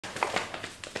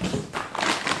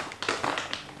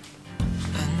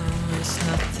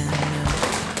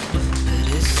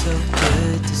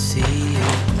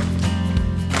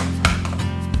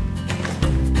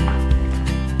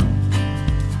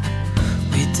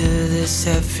do this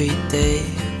every day,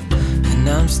 and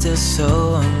I'm still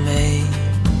so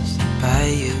amazed by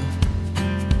you.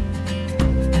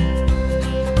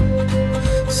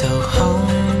 So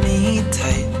hold me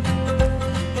tight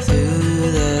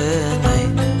through the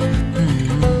night.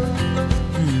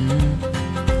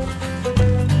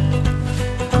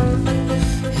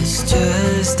 It's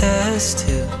just us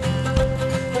two,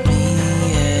 me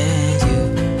and you.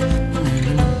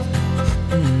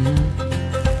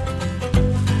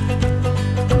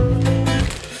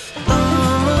 Oh,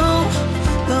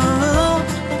 oh,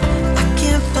 I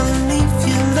can't believe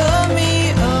you love me.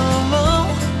 Oh,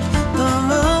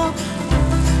 oh,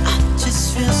 I just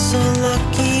feel so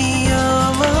lucky.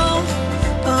 Oh,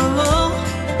 oh,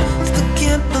 still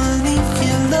can't believe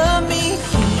you love me.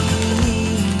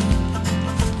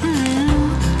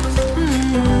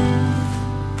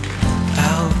 I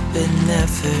hope it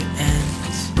never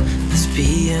ends, us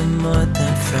being more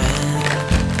than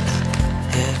friends.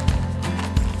 Yeah.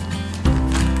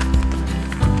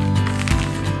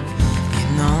 You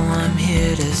know I'm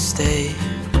here to stay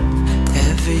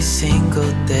every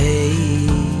single day.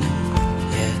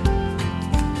 Yeah.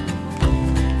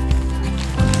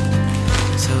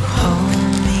 So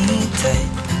hold me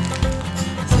tight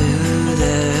through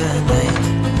the night.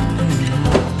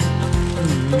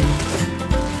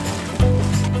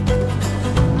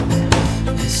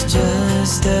 It's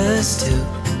just us two,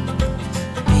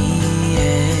 me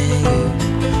and you.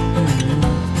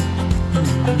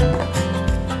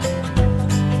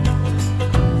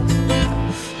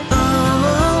 Oh,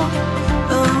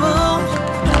 oh,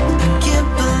 I can't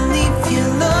believe you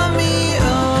love me. Oh,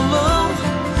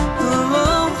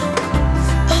 oh,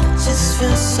 I just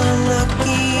feel so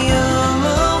lucky. Oh,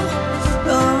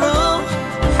 oh,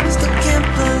 still can't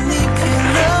believe you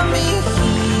love me.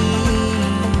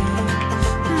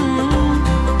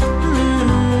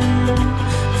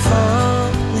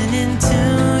 Falling into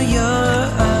your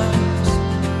arms,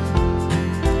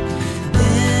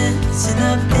 dancing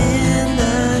up in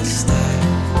the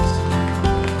stars.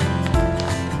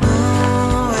 Oh,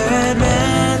 where I'd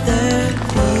rather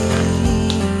be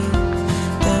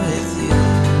than with you.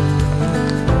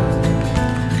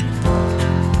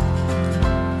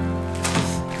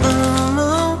 Oh,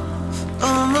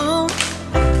 oh,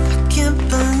 I can't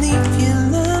believe you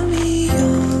love me.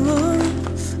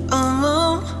 Oh,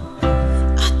 oh,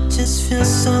 I just feel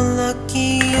so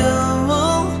lucky. Oh,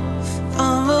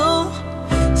 oh,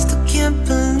 still can't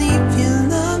believe you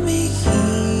love me.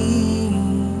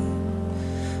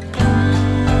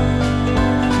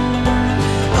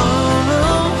 Oh,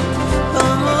 oh,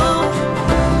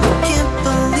 I can't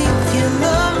believe you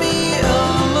love me. Oh,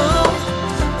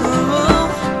 oh,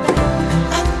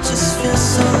 I just feel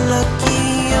so lucky.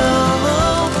 Oh,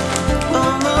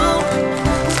 oh,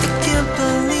 still can't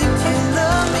believe you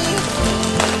love me.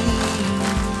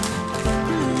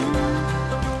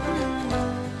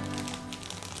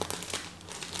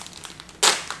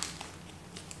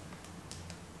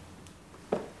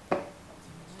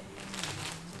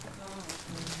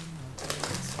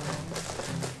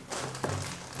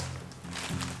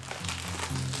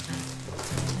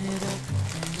 Turn it up,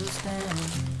 candles down,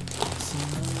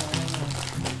 sing along.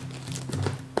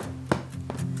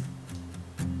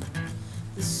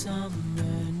 The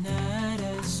summer night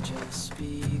has just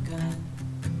begun.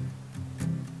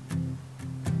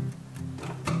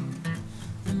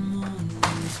 The moon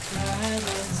is bright,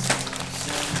 let's have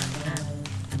some fun.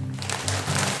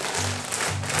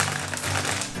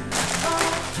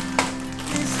 Oh,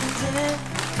 this is it,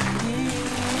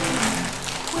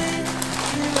 with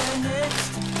you right next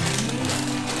to me.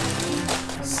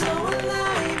 So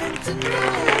alive and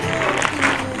tonight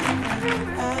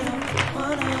I don't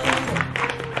wanna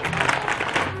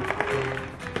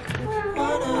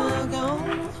go.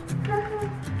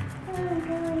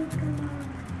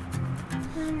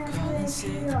 Calling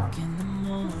sick in the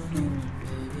morning,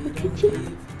 baby, don't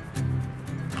leave.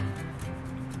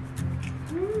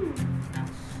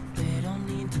 They don't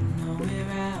need to know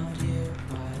we're out here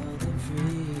wild and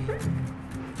free.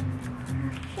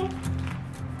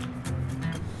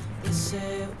 They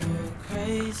say we're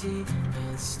crazy,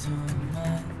 it's too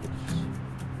much.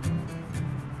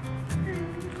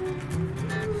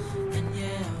 And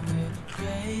yeah, we're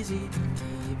crazy,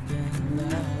 deep in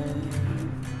love.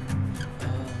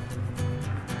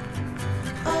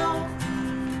 Oh,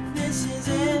 this is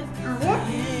it.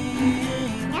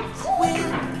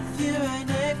 With you right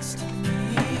next to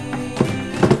me.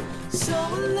 So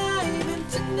alive, and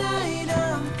tonight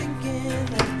I'm thinking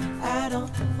that I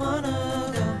don't wanna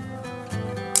go.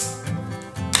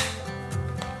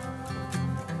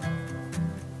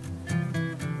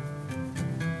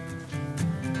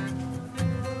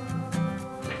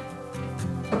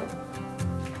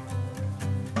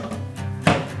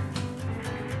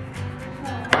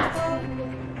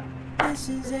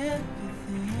 this is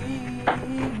everything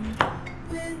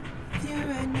with you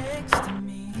right next to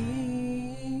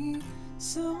me.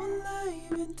 So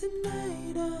alive, and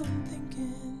tonight I'm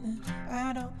thinking that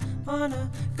I don't wanna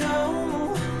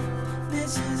go.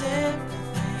 This is everything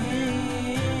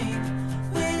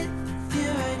with you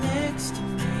right next to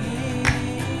me.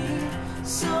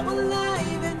 So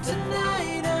alive, and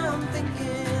tonight I'm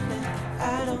thinking that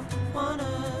I don't wanna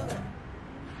go.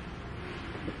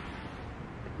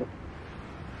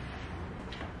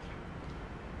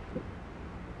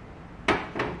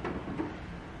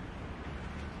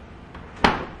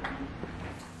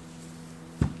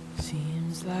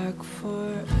 Seems like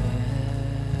forever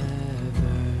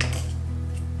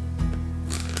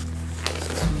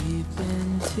since we've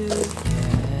been together.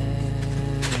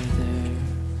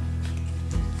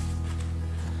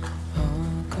 Oh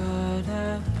God,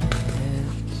 I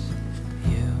miss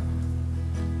you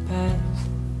best,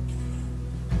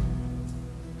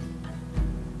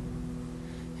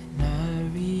 and I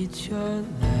read your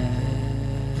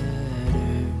letters,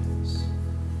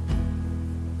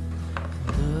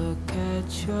 look at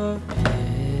your pictures.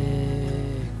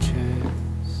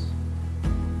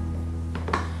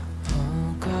 Oh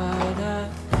God, I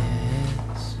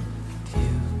miss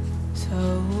you so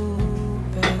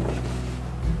bad.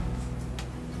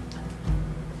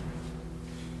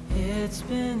 It's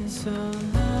been so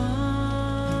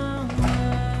long, I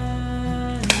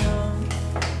know,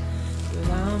 but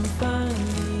I'm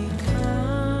finally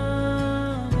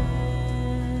coming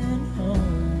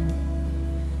home.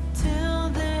 Till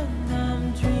then I'm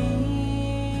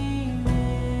dreaming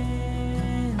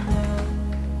of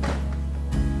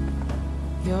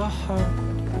your heart,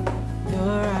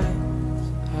 your eyes,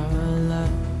 our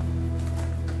love.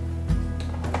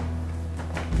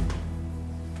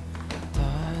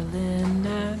 Darling, I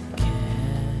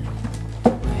can't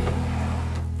wait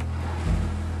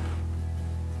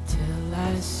till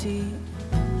I see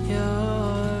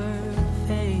your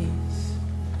face.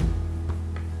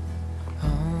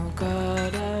 Oh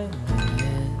God, I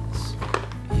miss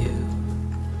you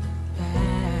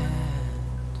bad.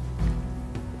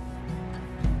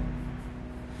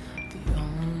 The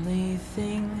only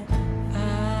thing I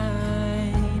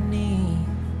need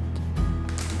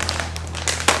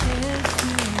is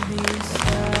you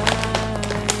beside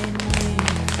me.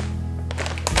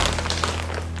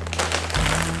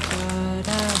 Oh God,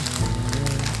 I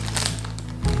miss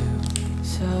you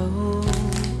so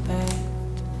bad.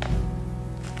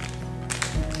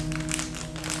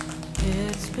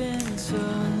 It's been so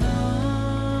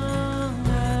long,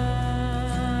 I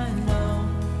know,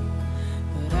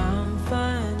 but I'm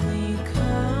finally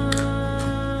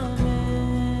coming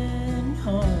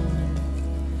home.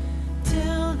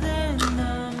 Till then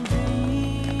I'm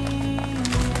dreaming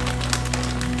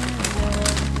of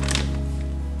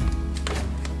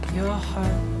your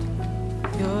heart,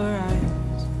 your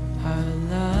eyes, our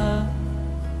love.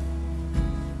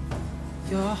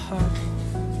 Your heart,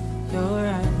 your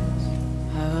eyes,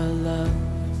 our love.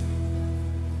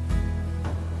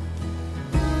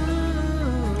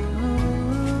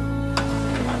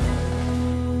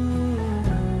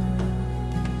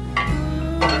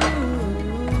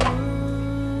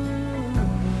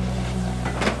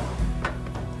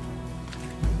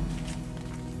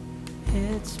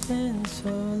 It's been so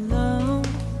long,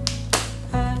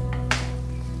 I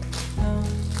know,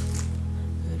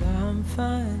 but I'm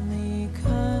finally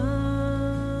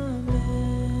coming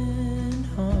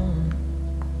home.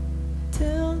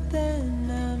 Till then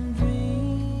I'm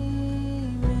dreaming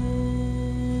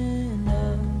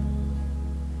of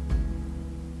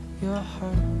your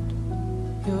heart,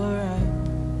 your eyes,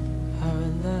 our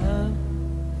love.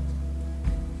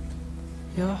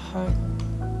 Your heart,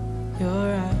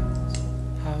 your eyes,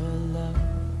 our love.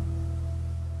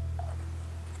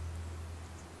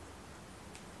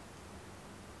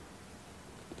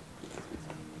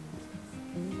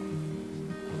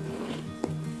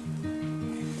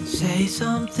 Say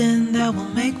something that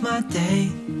will make my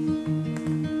day,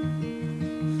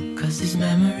 'cause these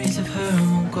memories of her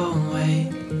won't go away.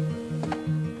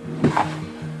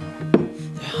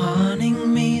 They're haunting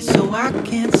me so I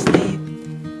can't sleep.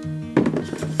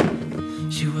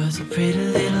 She was a pretty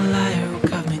little liar who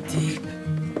cut me deep,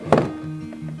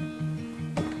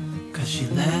 'cause she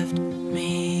left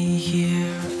me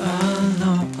here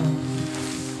alone.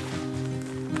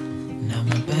 Now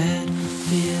my bed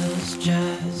feels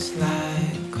just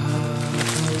like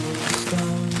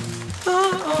cobblestone.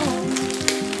 Oh,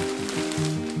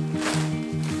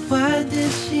 why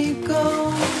did she go?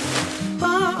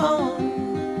 Oh,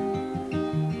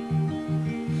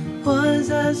 was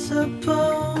I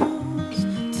supposed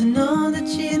to To know that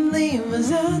she'd leave,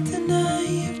 was I too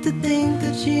naive to think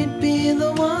that she'd be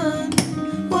the one?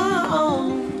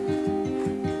 Whoa.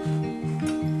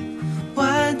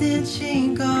 Why did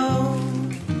she go?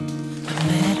 I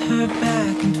met her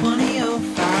back in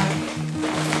 2005.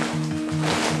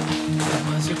 It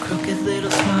was her crooked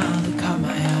little smile that caught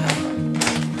my eye.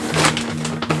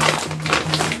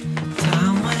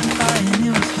 Time went by and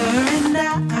it was her and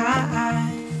I.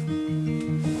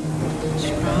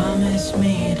 She promised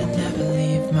me to never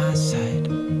leave my side,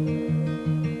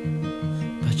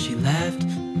 but she left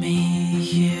me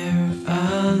here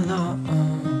alone.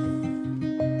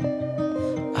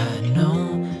 I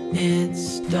know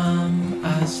it's dumb,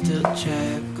 I still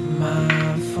check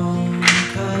my phone,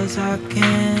 'cause I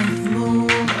can't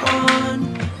move on.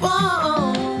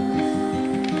 Whoa.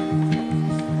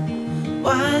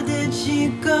 Why did she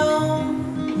go?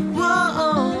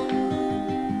 Whoa.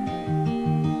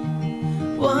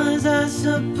 Was I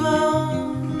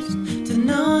supposed to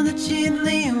know that she'd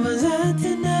leave? Was I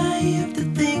too naive to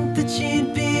think